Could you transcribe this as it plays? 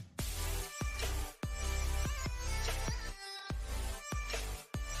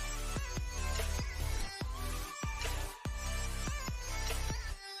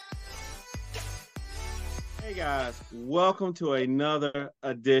Hey guys, welcome to another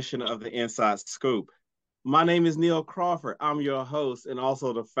edition of the Inside Scoop. My name is Neil Crawford. I'm your host and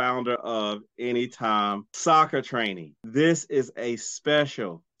also the founder of Anytime Soccer Training. This is a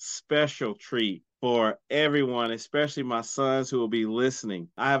special treat for everyone, especially my sons who will be listening.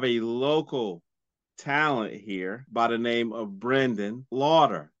 I have a local talent here by the name of Brendan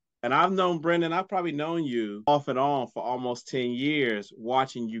Lauder. And I've probably known you off and on for almost 10 years,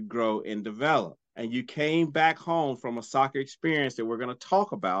 watching you grow and develop. And you came back home from a soccer experience that we're going to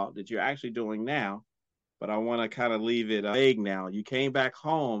talk about that you're actually doing now. But I want to kind of leave it vague now. You came back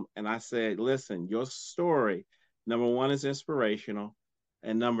home and I said, listen, your story, number one, is inspirational.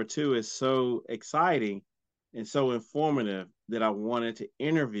 And number two, is so exciting and so informative that I wanted to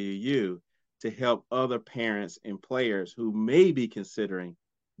interview you to help other parents and players who may be considering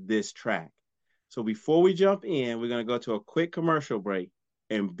this track. So before we jump in, we're going to go to a quick commercial break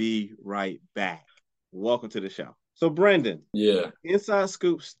and be right back. Welcome to the show. So Brendan, Inside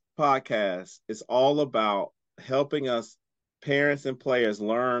Scoops podcast is all about helping us parents and players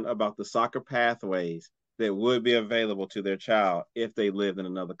learn about the soccer pathways that would be available to their child if they lived in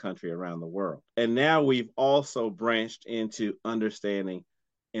another country around the world. And now we've also branched into understanding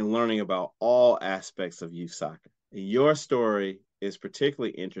and learning about all aspects of youth soccer. Your story is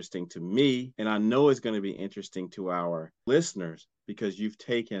particularly interesting to me, and I know it's going to be interesting to our listeners because you've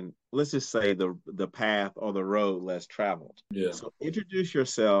taken, let's just say, the path or the road less traveled. Yeah. So introduce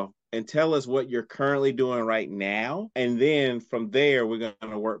yourself and tell us what you're currently doing right now. And then from there, we're going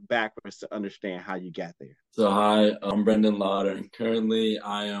to work backwards to understand how you got there. So hi, I'm Brendan Lauder, and currently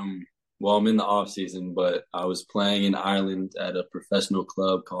I'm in the off season, but I was playing in Ireland at a professional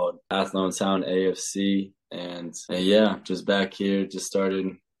club called Athlone Town AFC. And yeah, just back here, just started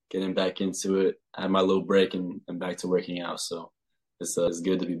getting back into it. I had my little break and back to working out. So it's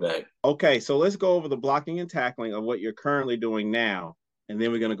good to be back. Okay, so let's go over the blocking and tackling of what you're currently doing now. And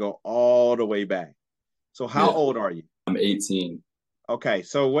then we're going to go all the way back. So how old are you? I'm 18. Okay,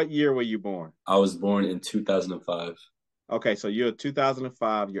 so what year were you born? I was born in 2005. Okay, so you're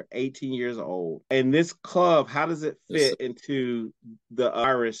 2005, you're 18 years old. And this club, how does it fit into the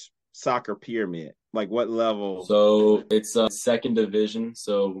Irish soccer pyramid? Like what level? So it's a second division.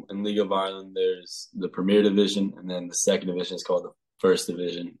 So in League of Ireland, there's the Premier Division, and then the second division is called the First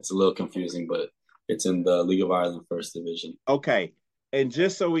Division. It's a little confusing, but it's in the League of Ireland First Division. Okay, and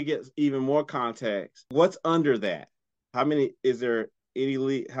just so we get even more context, what's under that? How many is there? Any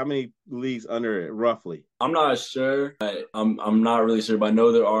league? How many leagues under it, roughly? I'm not sure. I'm not really sure, but I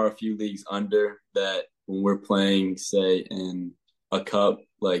know there are a few leagues under that. When we're playing, say, in a cup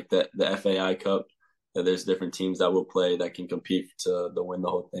like the FAI Cup, that there's different teams that will play that can compete to win the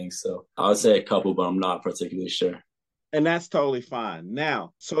whole thing. So I would say a couple, but I'm not particularly sure. And that's totally fine.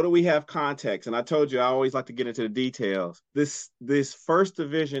 Now, so that we have context, and I told you I always like to get into the details. This first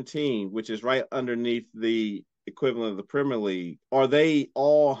division team, which is right underneath the equivalent of the Premier League, are they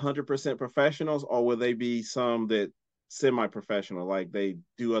all 100% professionals, or will they be some that semi-professional, like they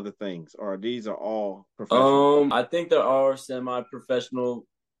do other things, or these are all professional? I think there are semi-professional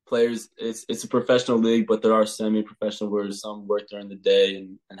players. It's a professional league, but there are semi-professional where some work during the day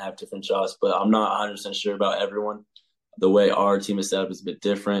and have different jobs. But I'm not 100% sure about everyone. The way our team is set up is a bit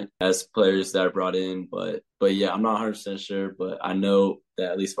different as players that are brought in. But yeah, I'm not 100% sure. But I know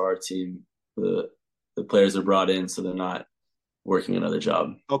that at least for our team, the players are brought in, so they're not working another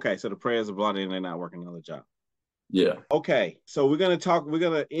job. Okay, so the players are brought in, they're not working another job. Yeah. Okay, so we're going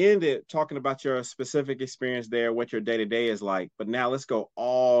to end it talking about your specific experience there, what your day-to-day is like. But now let's go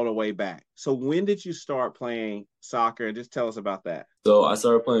all the way back. So when did you start playing soccer? And just tell us about that. So I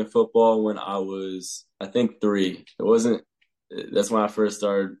started playing football when I was, I think, 3. That's when I first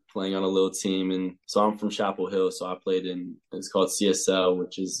started playing on a little team. And so I'm from Chapel Hill. So I played it's called CSL,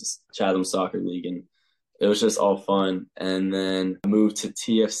 which is Chatham Soccer League. And it was just all fun. And then I moved to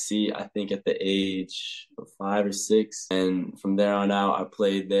TFC, I think at the age of 5 or 6. And from there on out, I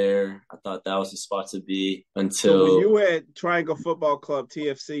played there. I thought that was the spot to be until... So when you were at Triangle Football Club,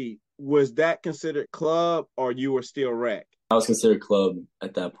 TFC, was that considered club or you were still rec? I was considered club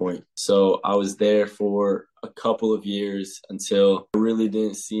at that point. So I was there for a couple of years until I really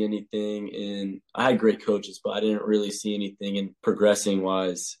didn't see anything I had great coaches, but I didn't really see anything in progressing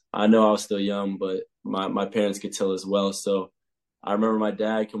wise. I know I was still young, but my parents could tell as well. So I remember my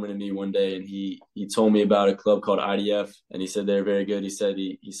dad coming to me one day and he told me about a club called IDF, and he said they're very good. He said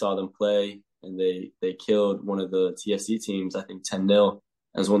he saw them play and they killed one of the TFC teams, I think 10-0.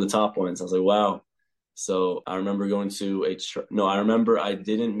 That was one of the top ones. I was like, wow. So I remember I remember I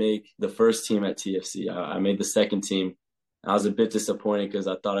didn't make the first team at TFC. I made the second team. I was a bit disappointed because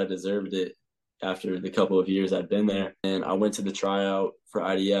I thought I deserved it. after the couple of years I'd been there. And I went to the tryout for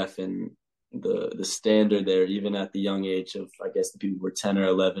IDF, and the standard there, even at the young age of, I guess the people were 10 or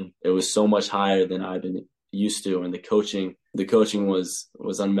 11, it was so much higher than I'd been used to. And the coaching was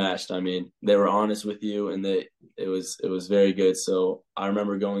unmatched. I mean, they were honest with you, and it was very good. So I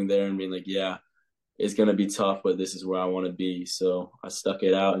remember going there and being like, yeah, it's going to be tough, but this is where I want to be. So I stuck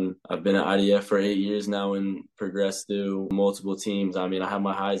it out, and I've been at IDF for 8 years now and progressed through multiple teams. I mean, I have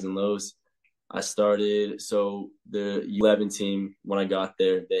my highs and lows. So the U11 team, when I got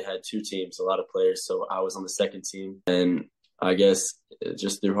there, they had 2 teams, a lot of players. So I was on the second team, and I guess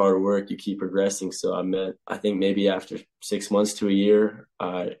just through hard work, you keep progressing. So I think maybe after 6 months to a year,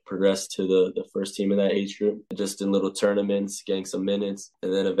 I progressed to the first team in that age group, just in little tournaments, getting some minutes.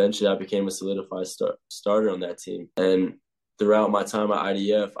 And then eventually I became a solidified starter on that team. And throughout my time at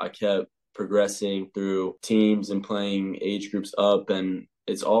IDF, I kept progressing through teams and playing age groups up, and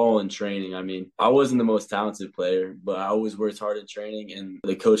it's all in training. I mean, I wasn't the most talented player, but I always worked hard in training, and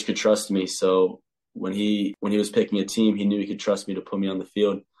the coach could trust me. So when he was picking a team, he knew he could trust me to put me on the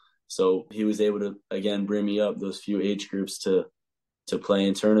field. So he was able to, again, bring me up those few age groups to play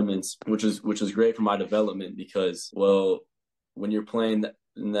in tournaments, which was great for my development because, well, when you're playing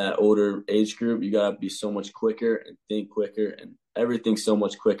in that older age group, you got to be so much quicker and think quicker and everything so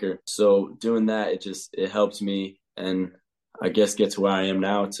much quicker. So doing that, it helped me, and I guess get to where I am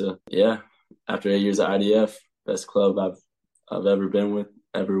now after 8 years at IDF, best club I've ever been with,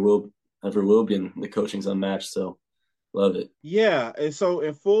 ever will be, and the coaching's unmatched, so love it. Yeah, and so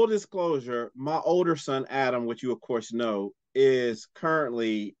in full disclosure, my older son Adam, which you of course know, he's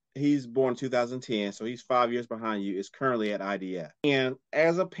born 2010, so he's 5 years behind you, is currently at IDF. And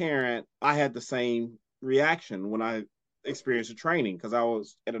as a parent, I had the same reaction when I experienced the training because I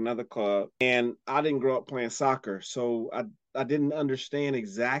was at another club and I didn't grow up playing soccer, so I didn't understand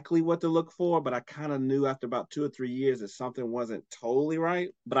exactly what to look for, but I kind of knew after about 2 or 3 years that something wasn't totally right,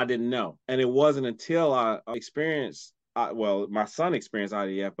 but I didn't know. And it wasn't until I experienced, my son experienced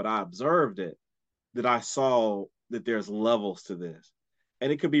IDF, but I observed it, that I saw that there's levels to this.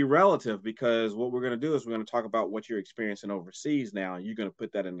 And it could be relative because what we're going to do is we're going to talk about what you're experiencing overseas now, and you're going to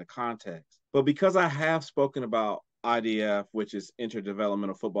put that into context. But because I have spoken about IDF, which is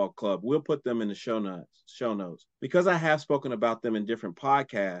Interdevelopmental Football Club, we'll put them in the show notes. Because I have spoken about them in different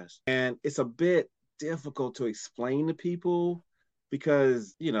podcasts, and it's a bit difficult to explain to people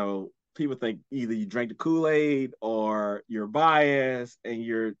because, people think either you drank the Kool-Aid or you're biased and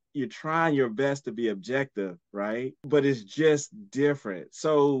you're trying your best to be objective, right? But it's just different.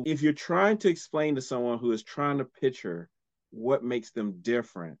 So if you're trying to explain to someone who is trying to picture what makes them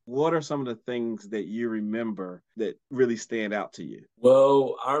different, what are some of the things that you remember that really stand out to you?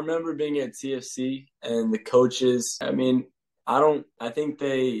 Well, I remember being at TFC and the coaches, I mean, I think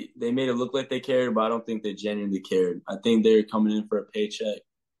they made it look like they cared, but I don't think they genuinely cared. I think they were coming in for a paycheck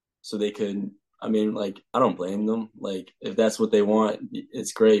so they could, I mean, like, I don't blame them. Like, if that's what they want,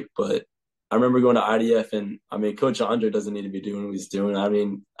 it's great. But I remember going to IDF, and I mean, Coach Andre doesn't need to be doing what he's doing. I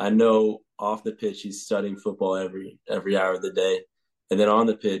mean, I know off the pitch he's studying football every hour of the day, and then on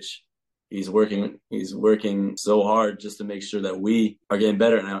the pitch he's working so hard just to make sure that we are getting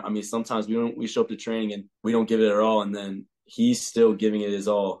better. Now, I mean, sometimes we show up to training and we don't give it our all, and then he's still giving it his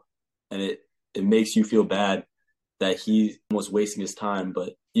all, and it makes you feel bad that he's almost wasting his time.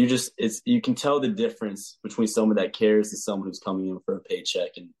 But you can tell the difference between someone that cares and someone who's coming in for a paycheck.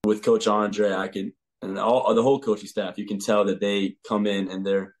 And with Coach Andre, and the whole coaching staff, you can tell that they come in and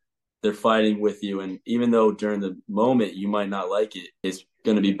they're fighting with you. And even though during the moment you might not like it, it's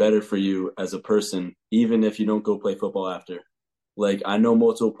going to be better for you as a person, even if you don't go play football after. Like, I know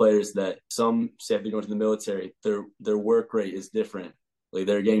multiple players that some say if they go into the military, their work rate is different. Like,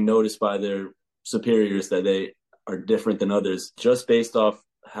 they're getting noticed by their superiors that they are different than others just based off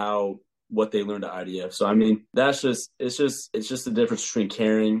what they learned at IDF. So I mean, it's just the difference between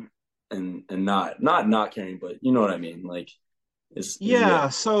caring and not caring, but you know what I mean. Like,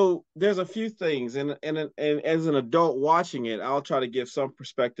 so there's a few things, and as an adult watching it, I'll try to give some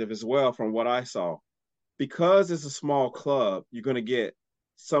perspective as well from what I saw. Because it's a small club, you're going to get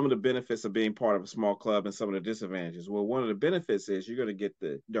some of the benefits of being part of a small club and some of the disadvantages. Well, one of the benefits is you're going to get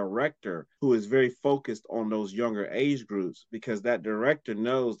the director who is very focused on those younger age groups, because that director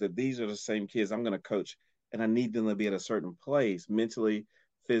knows that these are the same kids I'm going to coach, and I need them to be at a certain place mentally,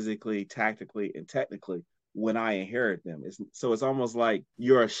 physically, tactically, and technically when I inherit them. So it's almost like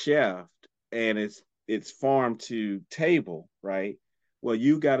you're a chef and it's farm to table, right? Well,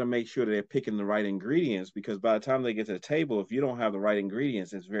 you got to make sure that they're picking the right ingredients, because by the time they get to the table, if you don't have the right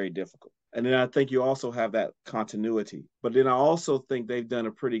ingredients, it's very difficult. And then I think you also have that continuity. But then I also think they've done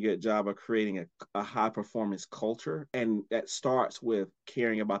a pretty good job of creating a high performance culture. And that starts with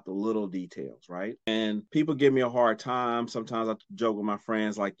caring about the little details, right? And people give me a hard time. Sometimes I joke with my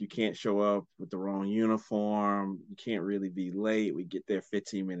friends, like, you can't show up with the wrong uniform. You can't really be late. We get there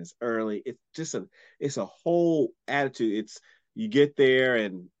 15 minutes early. It's a whole attitude. You get there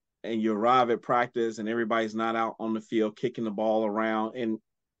and you arrive at practice and everybody's not out on the field kicking the ball around. And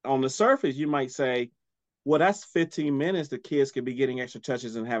on the surface, you might say, well, that's 15 minutes. The kids could be getting extra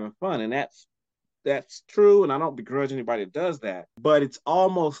touches and having fun. And that's true. And I don't begrudge anybody that does that. But it's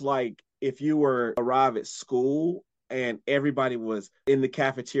almost like if you were arrive at school and everybody was in the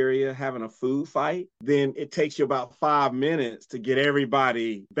cafeteria having a food fight, then it takes you about 5 minutes to get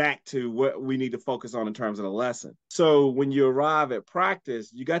everybody back to what we need to focus on in terms of the lesson. So when you arrive at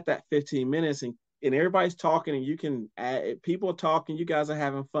practice, you got that 15 minutes and everybody's talking and you can people are talking, you guys are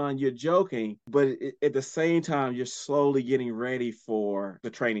having fun, you're joking, but at the same time you're slowly getting ready for the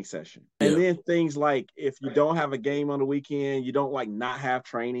training session. Yeah. And then things like, if you don't have a game on the weekend, you don't like not have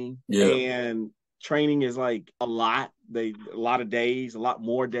training. Yeah. And training is like a lot of days, a lot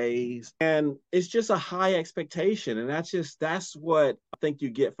more days, and it's just a high expectation. And that's what I think you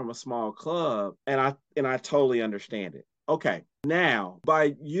get from a small club, and I totally understand it. Okay, now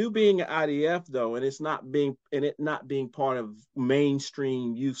by you being an IDF though, and it not being part of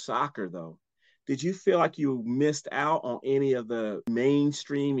mainstream youth soccer though, did you feel like you missed out on any of the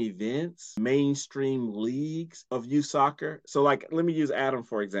mainstream events, mainstream leagues of youth soccer? So like, let me use Adam,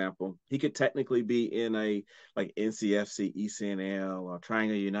 for example. He could technically be in a like NCFC, ECNL, or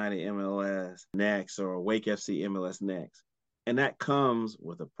Triangle United MLS Next, or Wake FC MLS Next. And that comes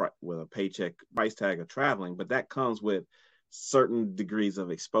with a paycheck price tag of traveling, but that comes with certain degrees of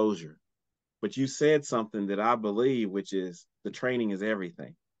exposure. But you said something that I believe, which is the training is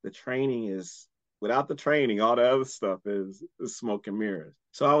everything. The training is, without the training, all the other stuff is smoke and mirrors.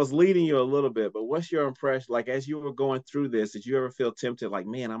 So I was leading you a little bit, but what's your impression? Like, as you were going through this, did you ever feel tempted, like,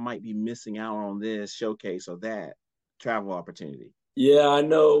 man, I might be missing out on this showcase or that travel opportunity? Yeah, I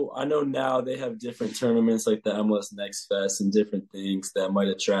know now they have different tournaments like the MLS Next Fest and different things that might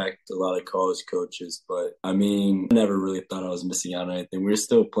attract a lot of college coaches. But I mean, I never really thought I was missing out on anything. We were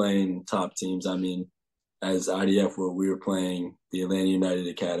still playing top teams. I mean, as IDF, we were playing the Atlanta United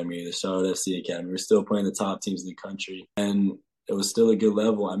Academy, the Charlotte FC Academy. We were still playing the top teams in the country, and it was still a good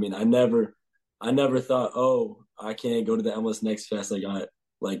level. I mean, I never thought, oh, I can't go to the MLS Next Fest.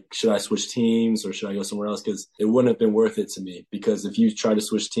 Like, should I switch teams or should I go somewhere else? Because it wouldn't have been worth it to me. Because if you try to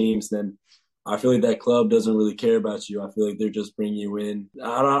switch teams, then I feel like that club doesn't really care about you. I feel like they're just bringing you in.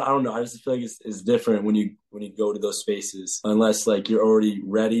 I don't know. I just feel like it's different when you go to those spaces, unless like you're already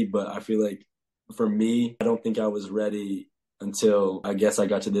ready. But I feel like for me, I don't think I was ready until I guess I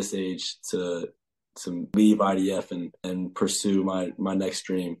got to this age to leave IDF and pursue my next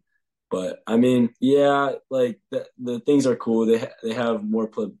dream. But I mean, yeah, like the things are cool. They have more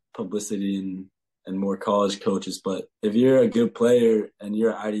publicity and more college coaches. But if you're a good player and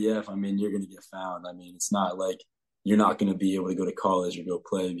you're at IDF, I mean, you're going to get found. I mean, it's not like you're not going to be able to go to college or go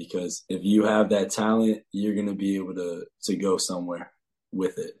play, because if you have that talent, you're going to be able to go somewhere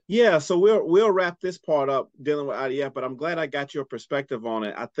with it. Yeah, so we'll wrap this part up dealing with IDF, but I'm glad I got your perspective on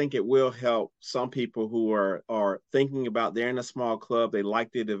it. I think it will help some people who are thinking about, they're in a small club, they like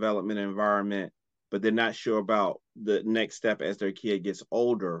the development environment, but they're not sure about the next step as their kid gets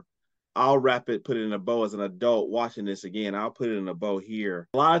older. I'll put it in a bow as an adult watching this again. I'll put it in a bow here.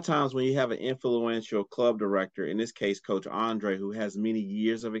 A lot of times when you have an influential club director, in this case, Coach Andre, who has many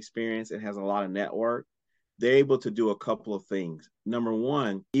years of experience and has a lot of network, they're able to do a couple of things. Number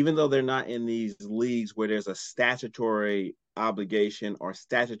one, even though they're not in these leagues where there's a statutory obligation or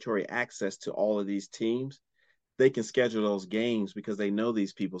statutory access to all of these teams, they can schedule those games because they know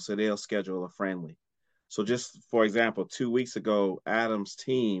these people, so they'll schedule a friendly. So just for example, 2 weeks ago, Adam's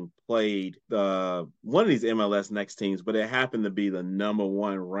team played one of these MLS Next teams, but it happened to be the number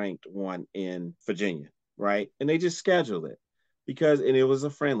one ranked one in Virginia, right? And they just scheduled it and it was a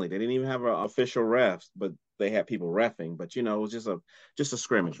friendly. They didn't even have an official refs, but they had people reffing. But it was just a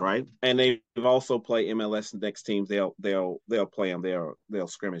scrimmage, right? And they've also played MLS Next teams. They'll play them. They'll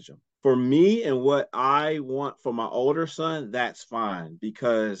scrimmage them. For me and what I want for my older son, that's fine,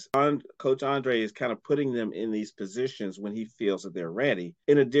 because Coach Andre is kind of putting them in these positions when he feels that they're ready,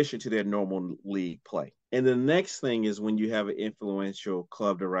 in addition to their normal league play. And the next thing is, when you have an influential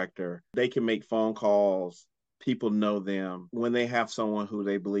club director, they can make phone calls people know them. When they have someone who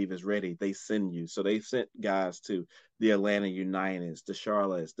they believe is ready, they send you. So they sent guys to the Atlanta Uniteds, the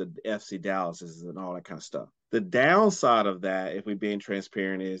Charlottes, the FC Dallases, and all that kind of stuff. The downside of that, if we're being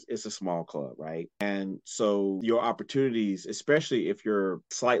transparent, is it's a small club, right? And so your opportunities, especially if you're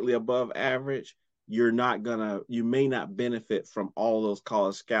slightly above average, you may not benefit from all those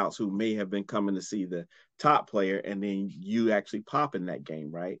college scouts who may have been coming to see the top player, and then you actually pop in that game,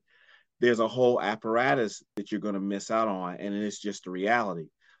 right? There's a whole apparatus that you're going to miss out on, and it's just a reality.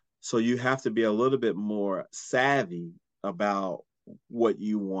 So you have to be a little bit more savvy about what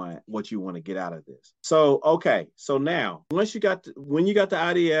you want to get out of this. So, okay. So now, when you got the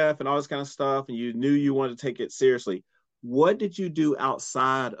IDF and all this kind of stuff, and you knew you wanted to take it seriously, what did you do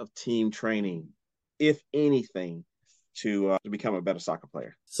outside of team training, if anything, to become a better soccer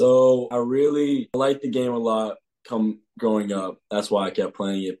player? So I really liked the game a lot growing up. That's why I kept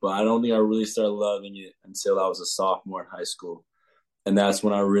playing it. But I don't think I really started loving it until I was a sophomore in high school. And that's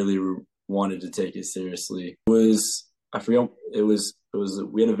when I really wanted to take it seriously. We had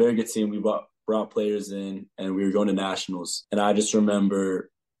a very good team. We brought players in, and we were going to nationals. And I just remember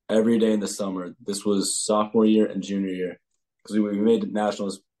every day in the summer, this was sophomore year and junior year, because we made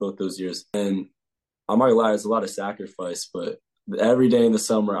nationals both those years. And I'm not gonna lie, it's a lot of sacrifice, but every day in the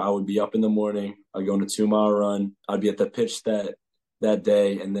summer, I would be up in the morning. I'd go on a 2-mile run. I'd be at the pitch that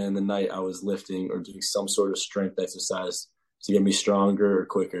day, and then the night I was lifting or doing some sort of strength exercise to get me stronger or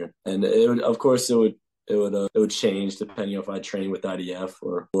quicker. And it would change depending on if I trained with IDF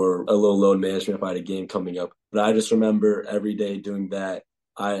or a little load management if I had a game coming up. But I just remember every day doing that.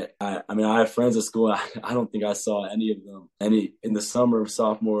 I have friends at school. I don't think I saw any of them in the summer of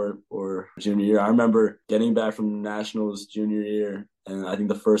sophomore or junior year. I remember getting back from nationals junior year, and I think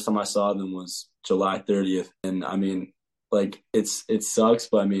the first time I saw them was July 30th. And I mean, like it sucks,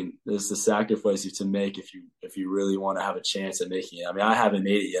 but I mean, there's the sacrifice you have to make if you really want to have a chance at making it. I mean, I haven't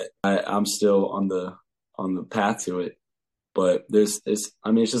made it yet. I'm still on the path to it, but it's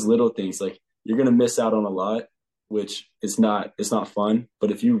just little things. Like, you're gonna miss out on a lot, which it's not fun.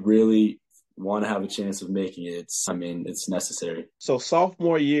 But if you really want to have a chance of making it, it's necessary. So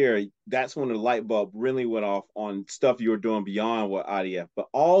sophomore year, that's when the light bulb really went off on stuff you were doing beyond what IDF. But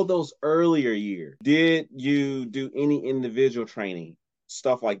all those earlier years, did you do any individual training,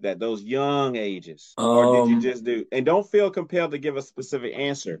 stuff like that, those young ages? Or did you just do, and don't feel compelled to give a specific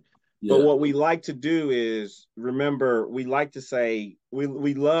answer. Yeah. But what we like to do is, remember, we like to say,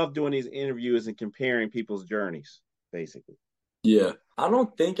 we love doing these interviews and comparing people's journeys, basically. Yeah. I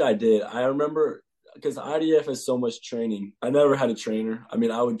don't think I did. I remember, because IDF has so much training. I never had a trainer. I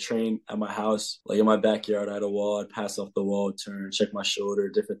mean, I would train at my house, like in my backyard. I had a wall. I'd pass off the wall, turn, check my shoulder,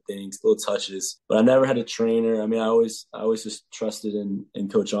 different things, little touches. But I never had a trainer. I mean, I always just trusted in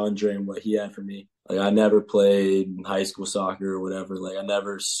Coach Andre and what he had for me. Like, I never played high school soccer or whatever. Like, I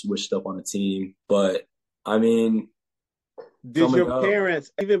never switched up on a team. But, I mean, did your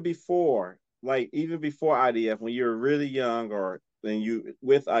parents, even before IDF, when you were really young, or when you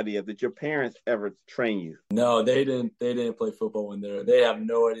with IDF, did your parents ever train you? No, they didn't play football when they have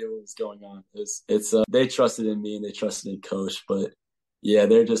no idea what was going on. They trusted in me and they trusted in Coach. But yeah,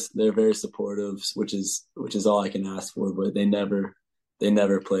 they're very supportive, which is all I can ask for. But they never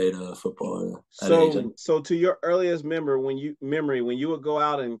played football at age. So to your earliest memory, when you would go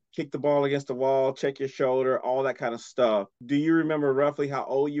out and kick the ball against the wall, check your shoulder, all that kind of stuff, do you remember roughly how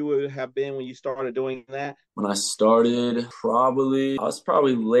old you would have been when you started doing that? When I started, I was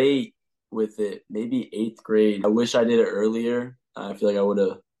probably late with it, maybe 8th grade. I wish I did it earlier. I feel like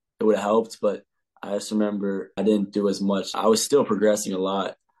it would have helped, but I just remember I didn't do as much. I was still progressing a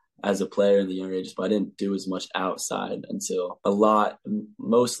lot as a player in the younger ages, but I didn't do as much outside until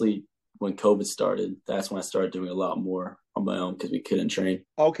mostly when COVID started. That's when I started doing a lot more on my own because we couldn't train.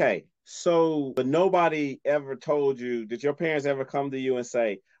 Okay. So, but nobody ever told you, did your parents ever come to you and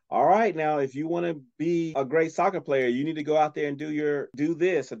say, all right, now, if you want to be a great soccer player, you need to go out there and do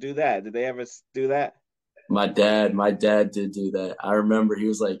this or do that? Did they ever do that? My dad did do that. I remember he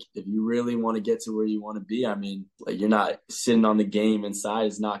was like, if you really want to get to where you want to be, I mean, like, you're not sitting on the game inside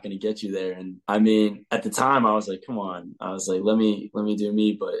is not going to get you there. And I mean, at the time I was like, come on. I was like, let me do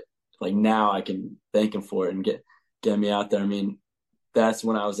me. But like, now I can thank him for it and get me out there. I mean, that's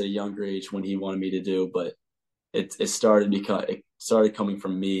when I was at a younger age when he wanted me to do, but it started coming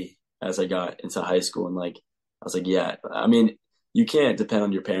from me as I got into high school. And like, I was like, yeah, I mean, you can't depend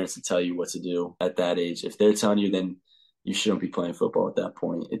on your parents to tell you what to do at that age. If they're telling you, then you shouldn't be playing football at that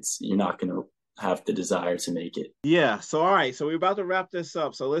point. You're not going to have the desire to make it. Yeah. So, all right. So we're about to wrap this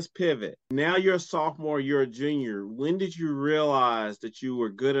up. So let's pivot. Now you're a sophomore, you're a junior. When did you realize that you were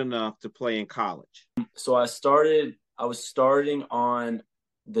good enough to play in college? So I was starting on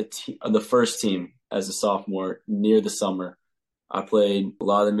the first team as a sophomore near the summer. I played a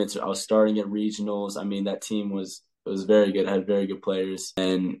lot of the minutes. I was starting at regionals. I mean, that team was very good. I had very good players,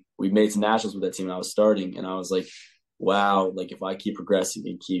 and we made some nationals with that team. And I was starting, and I was like, wow, like if I keep progressing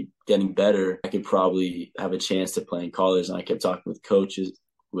and keep getting better, I could probably have a chance to play in college. And I kept talking with coaches,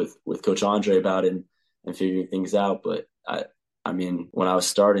 with Coach Andre about it and figuring things out. But I mean, when I was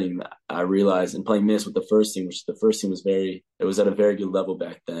starting, I realized and playing minutes with the first team, which the first team was at a very good level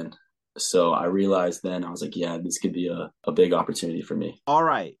back then. So I realized then, I was like, yeah, this could be a big opportunity for me. All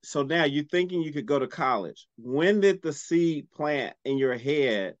right. So now you're thinking you could go to college. When did the seed plant in your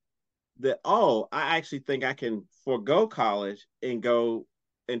head that, oh, I actually think I can forego college and go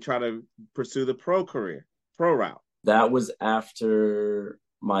and try to pursue the pro route? That was after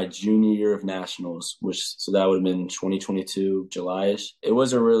my junior year of nationals, so that would have been 2022, July-ish. It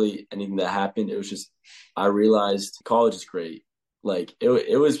wasn't really anything that happened. It was just, I realized college is great. Like it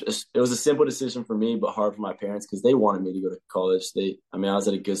was a simple decision for me, but hard for my parents because they wanted me to go to college. I was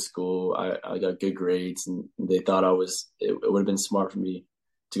at a good school. I got good grades, and they thought it would have been smart for me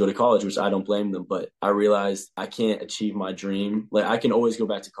to go to college, which I don't blame them. But I realized I can't achieve my dream. Like I can always go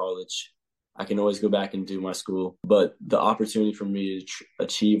back to college. I can always go back and do my school, but the opportunity for me to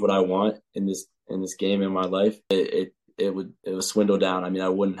achieve what I want in this game in my life, it would swindle down. I mean, I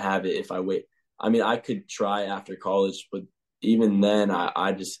wouldn't have it if I wait. I mean, I could try after college, but even then,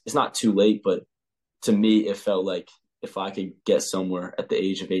 I just, it's not too late, but to me, it felt like if I could get somewhere at the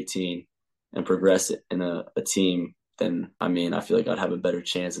age of 18 and progress it in a team, then, I mean, I feel like I'd have a better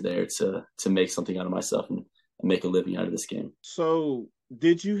chance there to make something out of myself and make a living out of this game. So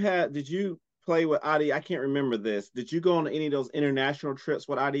did you play with IDF? I can't remember this. Did you go on any of those international trips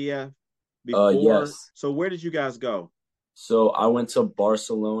with IDF before? Yes. So where did you guys go? So I went to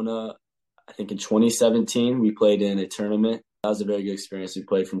Barcelona, I think in 2017. We played in a tournament. That was a very good experience. We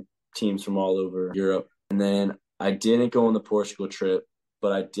played from teams from all over Europe. And then I didn't go on the Portugal trip,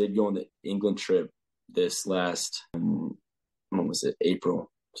 but I did go on the England trip this last, when was it?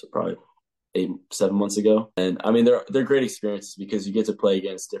 April. So probably 7 months ago. And I mean, they're great experiences because you get to play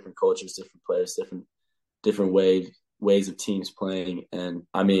against different cultures, different players, different ways of teams playing. And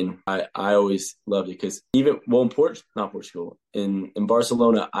I mean, I always loved it because not Portugal, in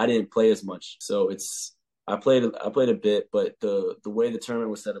Barcelona, I didn't play as much. So I played a bit, but the way the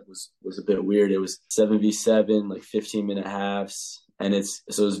tournament was set up was a bit weird. It was 7v7, like 15-minute halves, and it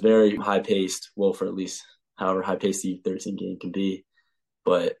was very high paced. Well, for at least however high paced the U13 game can be,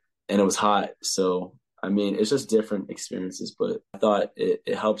 and it was hot. So I mean, it's just different experiences. But I thought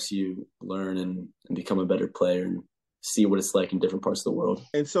it helps you learn and become a better player and see what it's like in different parts of the world.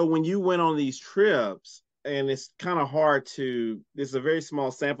 And so when you went on these trips, and it's kind of hard it's a very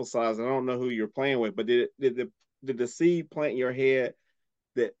small sample size. I don't know who you're playing with, but did the seed plant in your head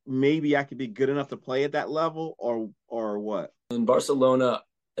that maybe I could be good enough to play at that level, or what? In Barcelona,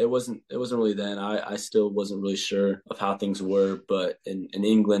 it wasn't really then. I still wasn't really sure of how things were, but in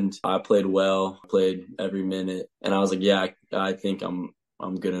England, I played well, played every minute, and I was like, yeah, I think I'm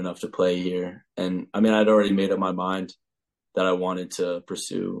good enough to play here. And I mean, I'd already made up my mind that I wanted to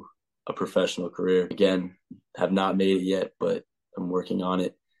pursue a professional career. Again, have not made it yet, but I'm working on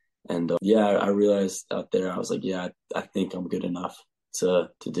it. And I realized out there, I was like, yeah, I think I'm good enough to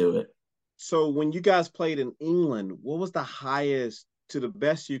do it. So when you guys played in England, what was the highest, to the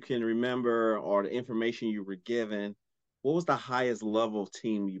best you can remember or the information you were given, what was the highest level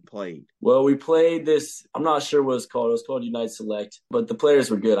team you played? Well, we played this, I'm not sure what it's called. It was called United Select, but the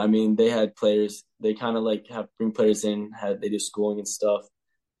players were good. I mean, they had players, they kind of like bring players in, they do schooling and stuff,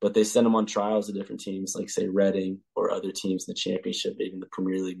 but they send them on trials to different teams, like say Reading or other teams in the Championship, even the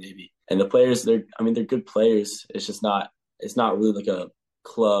Premier League maybe. And the players, they're good players. It's not really like a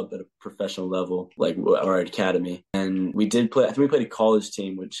club at a professional level, like our academy. And we did play, I think we played a college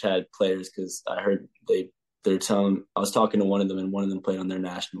team, which had players because I heard I was talking to one of them, and one of them played on their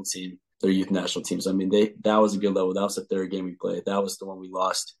national team, their youth national teams. I mean, that was a good level. That was the third game we played. That was the one we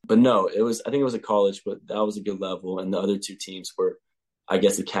lost. But no, I think it was a college, but that was a good level. And the other two teams were, I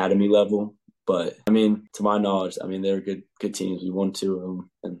guess, academy level. But I mean, to my knowledge, I mean, they were good teams. We won 2 of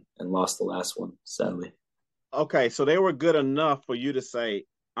them and lost the last one, sadly. Okay, so they were good enough for you to say,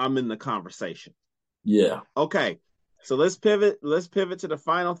 I'm in the conversation. Yeah. Okay, so let's pivot to the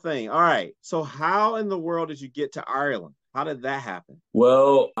final thing. All right, so how in the world did you get to Ireland? How did that happen?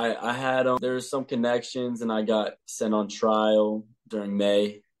 Well, I had there were some connections, and I got sent on trial during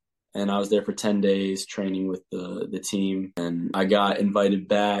May, and I was there for 10 days training with the team, and I got invited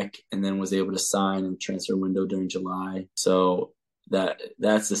back and then was able to sign in the transfer window during July. So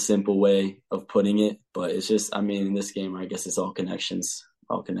that's the simple way of putting it. But it's just, I mean, in this game, I guess it's all connections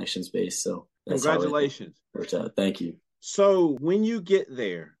based. So that's Congratulations. how it works out. Thank you. So when you get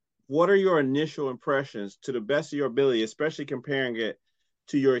there, what are your initial impressions to the best of your ability, especially comparing it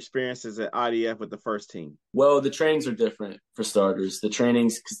to your experiences at IDF with the first team? Well, the trainings are different for starters.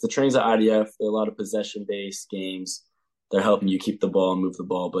 Because the trainings at IDF, they're a lot of possession-based games. They're helping you keep the ball and move the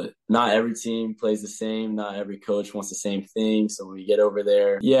ball, but not every team plays the same. Not every coach wants the same thing. So when we get over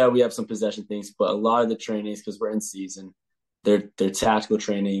there, yeah, we have some possession things, but a lot of the trainings, because we're in season, they're tactical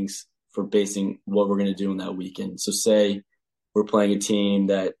trainings for basing what we're going to do in that weekend. So say we're playing a team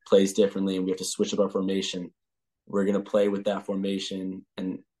that plays differently and we have to switch up our formation. We're going to play with that formation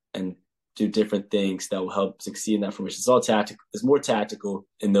and do different things that will help succeed in that formation. It's all tactical. It's more tactical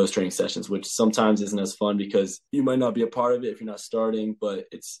in those training sessions, which sometimes isn't as fun because you might not be a part of it if you're not starting, but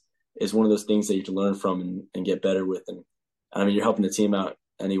it's one of those things that you have to learn from and get better with. And I mean, you're helping the team out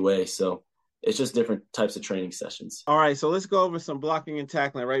anyway. So it's just different types of training sessions. All right, so let's go over some blocking and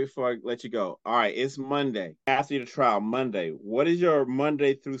tackling right before I let you go. All right, it's Monday. After your trial, Monday. What does your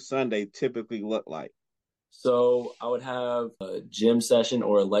Monday through Sunday typically look like? So I would have a gym session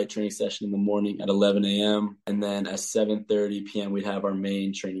or a light training session in the morning at 11 a.m. And then at 7:30 p.m., we'd have our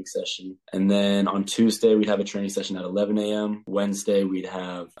main training session. And then on Tuesday, we'd have a training session at 11 a.m. Wednesday, we'd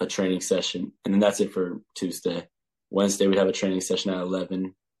have a training session. And then that's it for Tuesday. Wednesday, we'd have a training session at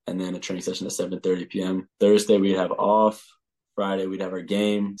 11 and then a training session at 7:30 p.m. Thursday, we'd have off. Friday, we'd have our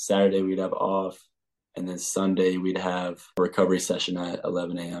game. Saturday, we'd have off. And then Sunday, we'd have a recovery session at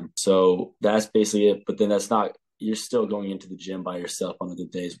 11 a.m. So that's basically it. But then you're still going into the gym by yourself on other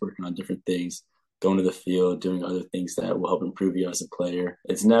days, working on different things, going to the field, doing other things that will help improve you as a player.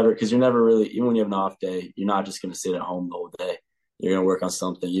 It's never, because you're never really, even when you have an off day, you're not just going to sit at home the whole day. You're going to work on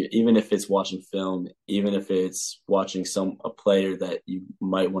something. Even if it's watching film, even if it's watching a player that you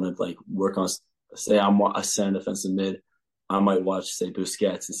might want to like work on, say I'm a center defensive mid, I might watch, say,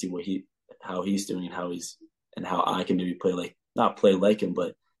 Busquets and see how he's doing and how I can maybe not play like him,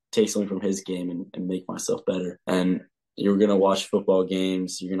 but take something from his game and make myself better. And you're going to watch football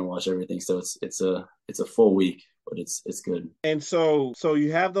games. You're going to watch everything. So it's a full week, but it's good. And so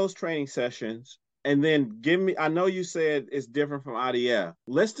you have those training sessions. And then I know you said it's different from IDF.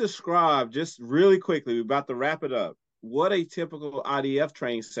 Let's describe just really quickly, we're about to wrap it up, what a typical IDF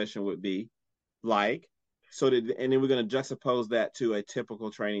training session would be like. And then we're going to juxtapose that to a typical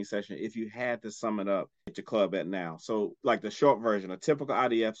training session if you had to sum it up at your club at now. So like the short version, a typical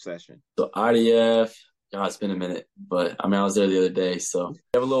IDF session. So IDF, God, it's been a minute, but I mean, I was there the other day. So you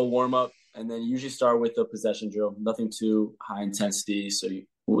have a little warm up and then you usually start with a possession drill, nothing too high intensity. So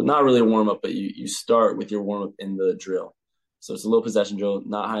not really a warm up, but you start with your warm up in the drill. So it's a little possession drill,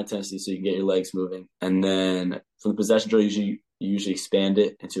 not high intensity, so you can get your legs moving. And then from the possession drill, you usually expand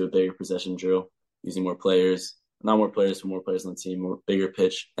it into a bigger possession drill, using more players, not more players, but more players on the team, more bigger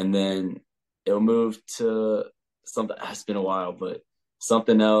pitch. And then it'll move to something, it's been a while, but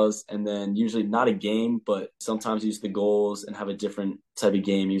something else. And then usually not a game, but sometimes use the goals and have a different type of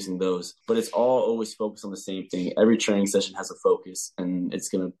game using those. But it's all always focused on the same thing. Every training session has a focus and it's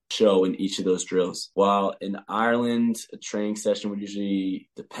going to show in each of those drills. While in Ireland, a training session would usually,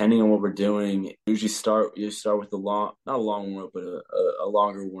 depending on what we're doing, you start with not a long warm up, but a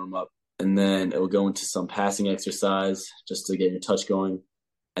longer warm up. And then it will go into some passing exercise just to get your touch going.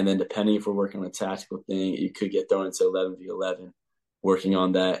 And then depending if we're working on a tactical thing, you could get thrown into 11v11, working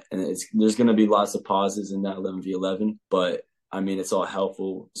on that. And there's going to be lots of pauses in that 11v11. But, I mean, it's all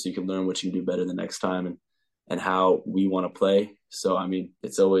helpful so you can learn what you can do better the next time and how we want to play. So, I mean,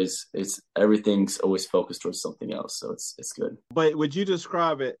 everything's always focused towards something else. So it's good. But would you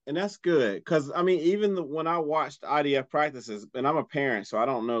describe it? And that's good. Because, I mean, even when I watched IDF practices, and I'm a parent, so I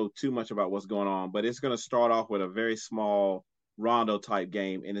don't know too much about what's going on, but it's going to start off with a very small rondo type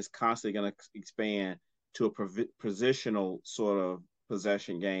game, and it's constantly going to expand to a positional sort of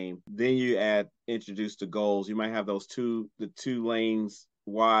possession game. Then you introduce the goals. You might have the two lanes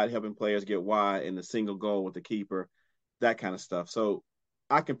wide, helping players get wide, and the single goal with the keeper, that kind of stuff. So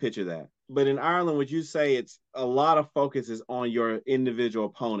I can picture that. But in Ireland, would you say it's a lot of focus is on your individual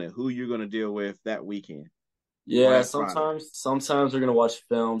opponent, who you're going to deal with that weekend? Yeah, sometimes we're going to watch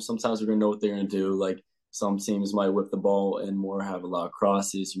film. Sometimes we're going to know what they're going to do. Like some teams might whip the ball and more have a lot of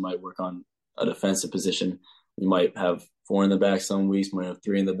crosses. You might work on a defensive position. You might have 4 in the back some weeks, might have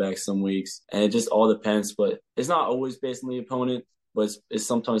 3 in the back some weeks. And it just all depends. But it's not always based on the opponent. But it's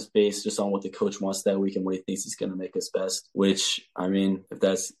sometimes based just on what the coach wants that week and what he thinks is going to make us best, which, I mean, if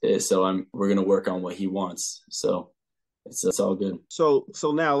that's it, so we're going to work on what he wants. So it's all good. So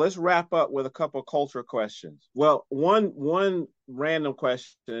now let's wrap up with a couple culture questions. Well, one random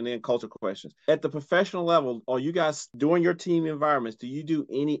question and then culture questions. At the professional level, are you guys doing your team environments? Do you do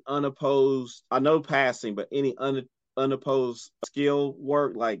any unopposed? I know passing, but any unopposed skill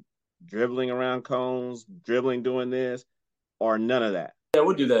work like dribbling around cones, dribbling doing this, or none of that? Yeah,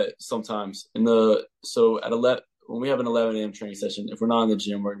 we'll do that sometimes. So at 11 when we have an 11 a.m. training session, if we're not in the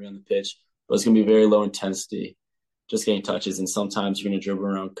gym, we're gonna be on the pitch, but it's gonna be very low intensity, just getting touches. And sometimes you're gonna dribble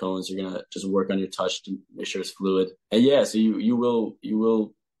around cones. You're gonna just work on your touch to make sure it's fluid. And yeah, so you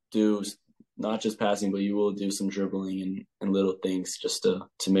will do not just passing, but you will do some dribbling and little things just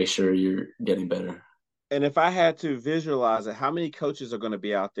to make sure you're getting better. And if I had to visualize it, how many coaches are going to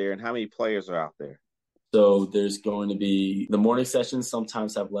be out there and how many players are out there? So there's going to be the morning sessions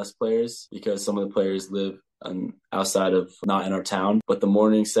sometimes have less players because some of the players live outside of not in our town. But the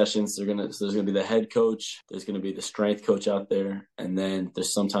morning sessions, there's gonna be the head coach, there's gonna be the strength coach out there, and then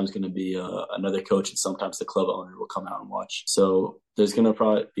there's sometimes gonna be another coach, and sometimes the club owner will come out and watch. So there's gonna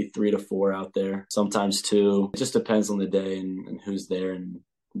probably be 3 to 4 out there, sometimes 2. It just depends on the day and who's there and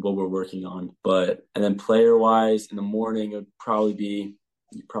what we're working on. And then player wise, in the morning it would probably be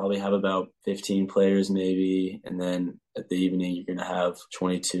you probably have about 15 players maybe, and then at the evening you're going to have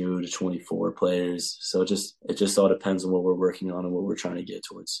 22 to 24 players. So it just all depends on what we're working on and what we're trying to get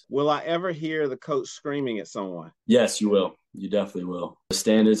towards. Will I ever hear the coach screaming at someone? Yes, you will. You definitely will. The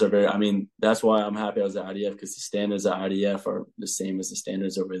standards are that's why I'm happy I was at IDF, because the standards at IDF are the same as the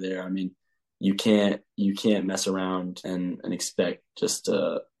standards over there. I mean, you can't mess around and expect just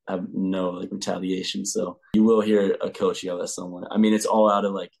have no retaliation. So you will hear a coach yell at someone. I mean, it's all out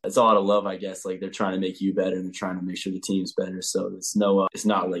of love, I guess. Like, they're trying to make you better and they're trying to make sure the team's better. So it's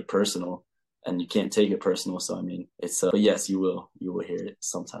not like personal, and you can't take it personal. So I mean, but yes, you will hear it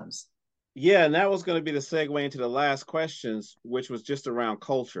sometimes. Yeah, and that was going to be the segue into the last questions, which was just around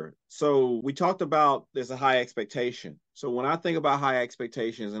culture. So we talked about there's a high expectation. So when I think about high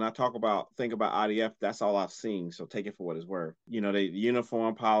expectations and I think about IDF, that's all I've seen. So take it for what it's worth. You know, the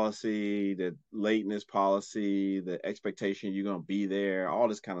uniform policy, the lateness policy, the expectation you're going to be there, all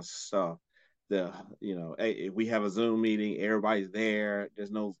this kind of stuff. Hey, if we have a Zoom meeting, everybody's there.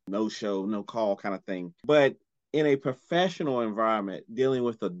 There's no show, no call kind of thing. But in a professional environment dealing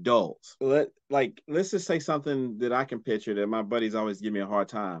with adults, let's just say something that I can picture that my buddies always give me a hard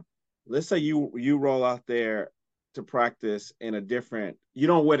time. Let's say you roll out there to practice in you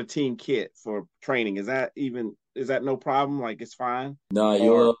don't wear the team kit for training. Is that no problem? Like, it's fine?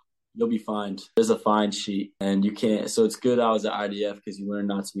 No, you'll be fined. There's a fine sheet, and you can't. So it's good I was at IDF, because you learn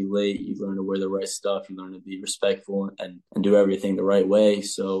not to be late. You learn to wear the right stuff. You learn to be respectful and do everything the right way.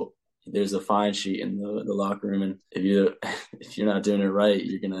 So there's a fine sheet in the locker room, and if you're not doing it right,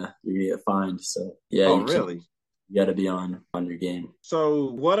 you're gonna get fined. So yeah. Oh, really? You got to be on your game.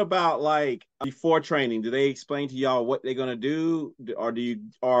 So what about like before training? Do they explain to y'all what they're gonna do,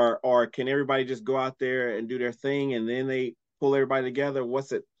 or can everybody just go out there and do their thing and then they pull everybody together? What's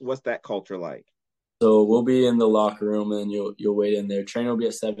that culture like? So we'll be in the locker room, and you'll wait in there. Training will be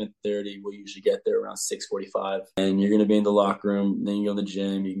at 7:30. We'll usually get there around 6:45, and you're gonna be in the locker room. Then you go to the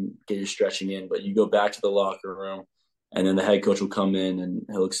gym. You can get your stretching in, but you go back to the locker room, and then the head coach will come in and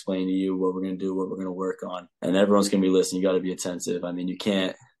he'll explain to you what we're gonna do, what we're gonna work on, and everyone's gonna be listening. You got to be attentive. I mean, you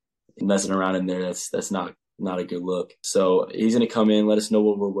can't messing around in there. That's not a good look. So he's gonna come in, let us know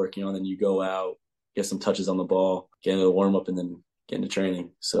what we're working on, then you go out, get some touches on the ball, get into the warm up, and then get into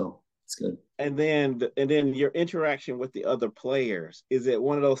training. So it's good. And then your interaction with the other players, is it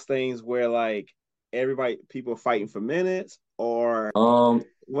one of those things where like people are fighting for minutes, or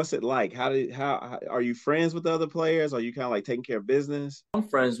what's it like? How are you friends with the other players? Are you kind of like taking care of business? I'm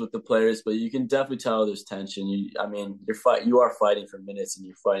friends with the players, but you can definitely tell there's tension. You are fighting for minutes, and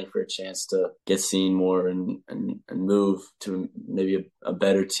you're fighting for a chance to get seen more and move to maybe a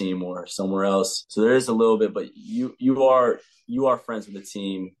better team or somewhere else. So there is a little bit, but you are friends with the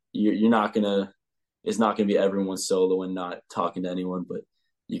team. It's not gonna be everyone solo and not talking to anyone, but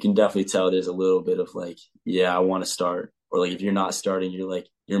you can definitely tell there's a little bit of like, yeah, I want to start. Or like, if you're not starting,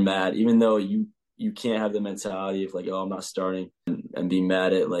 you're mad, even though you can't have the mentality of like, oh, I'm not starting, and be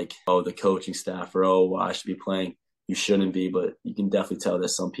mad at like, oh, the coaching staff, or oh, well, I should be playing. You shouldn't be, but you can definitely tell that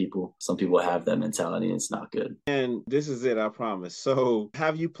some people have that mentality, and it's not good. And this is it, I promise. So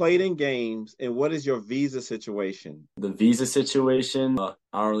have you played in games, and what is your visa situation? The visa situation, I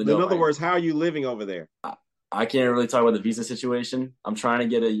don't really know. In other words, how are you living over there? I can't really talk about the visa situation. I'm trying to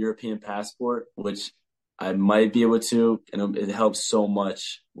get a European passport, which I might be able to, and it helps so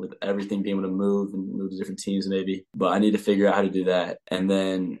much with everything, being able to move to different teams maybe. But I need to figure out how to do that. And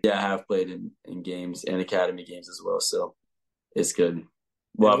then, yeah, I have played in games and academy games as well. So It's good. And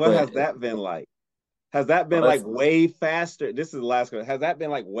Well, I what play. has that been like? Has that Oh, been like that's way faster? This is the last question. Has that been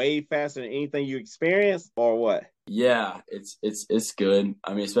like way faster than anything you experienced, or what? Yeah, it's good.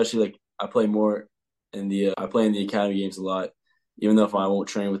 I mean, especially like I play more in the I play in the academy games a lot. Even though if I won't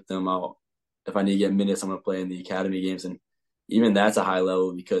train with them, I'll if I need to get minutes, I'm gonna play in the academy games, and even that's a high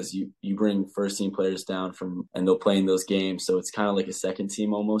level because you bring first team players down from and they'll play in those games, so it's kind of like a second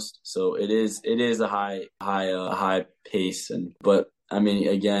team almost. So it is a high pace, and but I mean,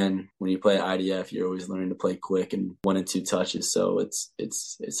 again, when you play IDF, you're always learning to play quick and 1 and 2 touches. So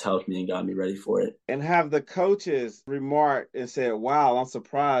it's helped me and got me ready for it. And have the coaches remarked and said, "Wow, I'm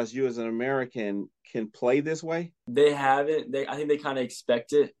surprised you as an American can play this way." They haven't. I think they kind of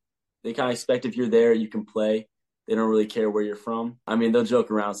expect it. They kind of expect if you're there, you can play. They don't really care where you're from. I mean, they'll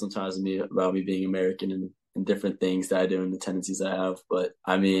joke around sometimes with me about me being American and different things that I do and the tendencies I have. But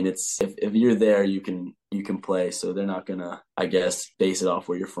I mean, it's if you're there, you can play. So they're not gonna, I guess, base it off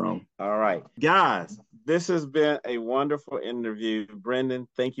where you're from. All right, guys, this has been a wonderful interview. Brendan,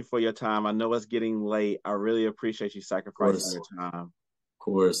 thank you for your time. I know it's getting late. I really appreciate you Of sacrificing course, your time. of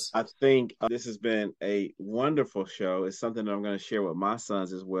course. I think this has been a wonderful show. It's something that I'm going to share with my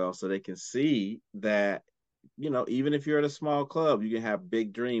sons as well so they can see that, even if you're at a small club, you can have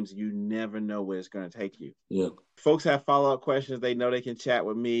big dreams. You never know where it's going to take you. Yeah. Folks have follow-up questions. They know they can chat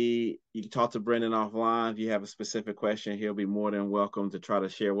with me. You can talk to Brendan offline. If you have a specific question, he'll be more than welcome to try to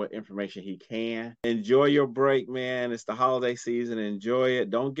share what information he can. Enjoy your break, man. It's the holiday season. Enjoy it.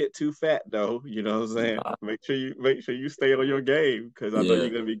 Don't get too fat though. You know what I'm saying? Make sure you stay on your game because I know Yeah. you're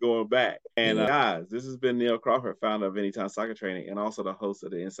gonna be going back. And Yeah. guys, this has been Neil Crawford, founder of Anytime Soccer Training and also the host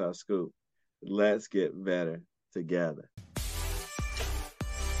of the Inside Scoop. Let's get better together.